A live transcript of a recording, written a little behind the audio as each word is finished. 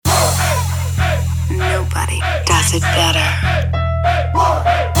Nobody does it better.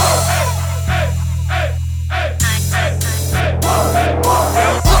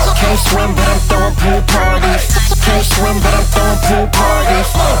 Can't swim, but I'm throwing pool parties. Can't swim, but I'm throwing pool parties.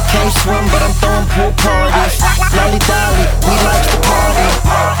 Can't swim, but I'm throwing pool parties. Lolly Dolly, we like to party.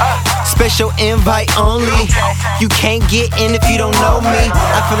 Special invite only. You can't get in if you don't know me.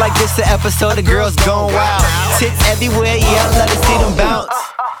 I feel like this the episode of Girls Gone Wild. Tits everywhere, yeah, let us see them bounce.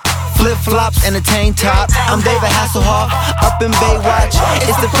 Flip-flops and a tank top. I'm David Hasselhoff, up in Baywatch.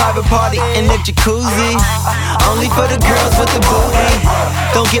 It's the private party in the jacuzzi. Only for the girls with the booty.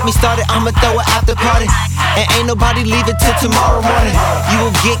 Don't get me started, I'ma throw an after party. And ain't nobody leaving till tomorrow morning. You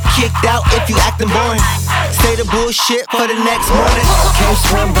will get kicked out if you acting boring. Say the bullshit for the next morning. Can't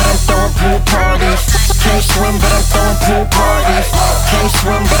swim, but I'm throwing pool parties. Can't swim, but I'm throwing pool parties. Can't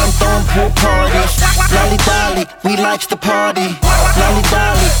swim, but I'm throwing pool parties. Lolly Dolly, we likes to party. Lolly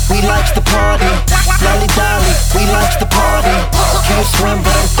Dolly, we likes to party. Lolly Dolly, we likes to party. Can't swim,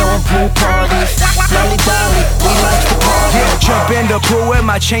 but I'm throwing pool parties. Lolly Dolly, we likes to party. Yeah, jump in the pool with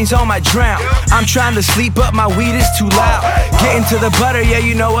my chains on, my drown. I'm trying to sleep, but my weed is too loud. Getting to the butter, yeah,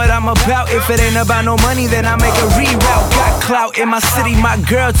 you know what I'm about. If it ain't about no money, then I make a reroute. Got clout in my city, my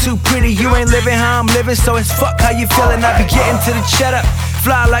girl too pretty. You ain't living how I'm living, so it's fuck how you feeling. I be getting to the cheddar,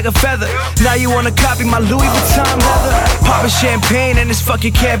 fly like a feather. Now you wanna copy my Louis Vuitton leather. Poppin' champagne in this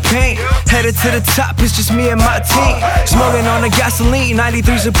fucking campaign. Headed to the top, it's just me and my team. Smoking on the gasoline,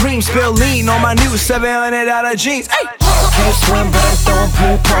 93 Supreme. Spill lean on my new $700 jeans. Ay! Can't swim, but I'm throwing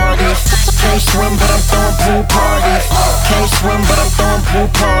pool parties. Can't swim, but I'm throwing pool parties. Can't swim, but I'm throwing pool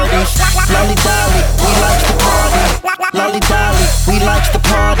parties. Lolly Dolly, we likes to party. Lolly Dolly, we likes to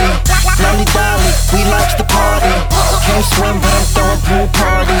party. Lolly Dolly, we likes to party. Can't swim, but I'm throwing pool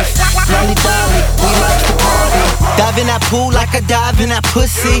parties. Lolly Dolly, we likes to party. Dive in that pool like I dive in that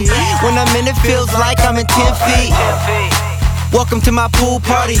pussy. When I'm in it, feels like I'm in 10 feet. Welcome to my pool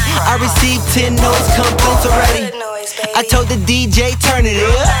party. I received 10 noise complaints already. I told the DJ, turn it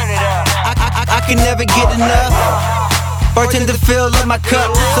up. I can never get enough. Bartender fill up my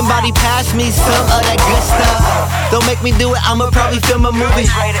cup. Somebody pass me some of that good stuff. Don't make me do it, I'ma probably film a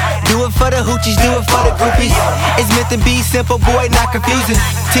movie. Do it for the hoochies, do it for the groupies. It's meant to be simple, boy, not confusing.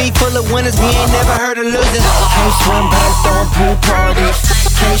 Team full of winners, we ain't never heard of losing. Can't swim, but I'm throwing pool parties.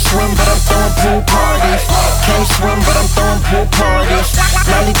 Can't swim, but I'm throwing pool parties. Can't swim, but I'm throwing pool parties.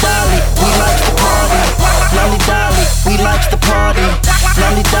 Lolly Dolly, we likes to party. Lolly Dolly, we likes to party.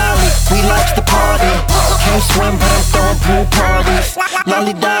 Lolly Dolly, we likes to party. Can't swim, but I'm throwing pool parties.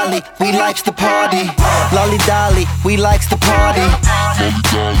 Lolly Dolly, we likes to party. Lolly Dolly, we likes to party. Lolly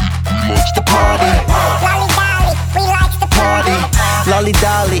Dolly, we likes to party. Lolly Dolly, we likes to party. Lolly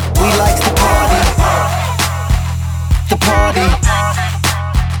Dolly, we likes to party. The party.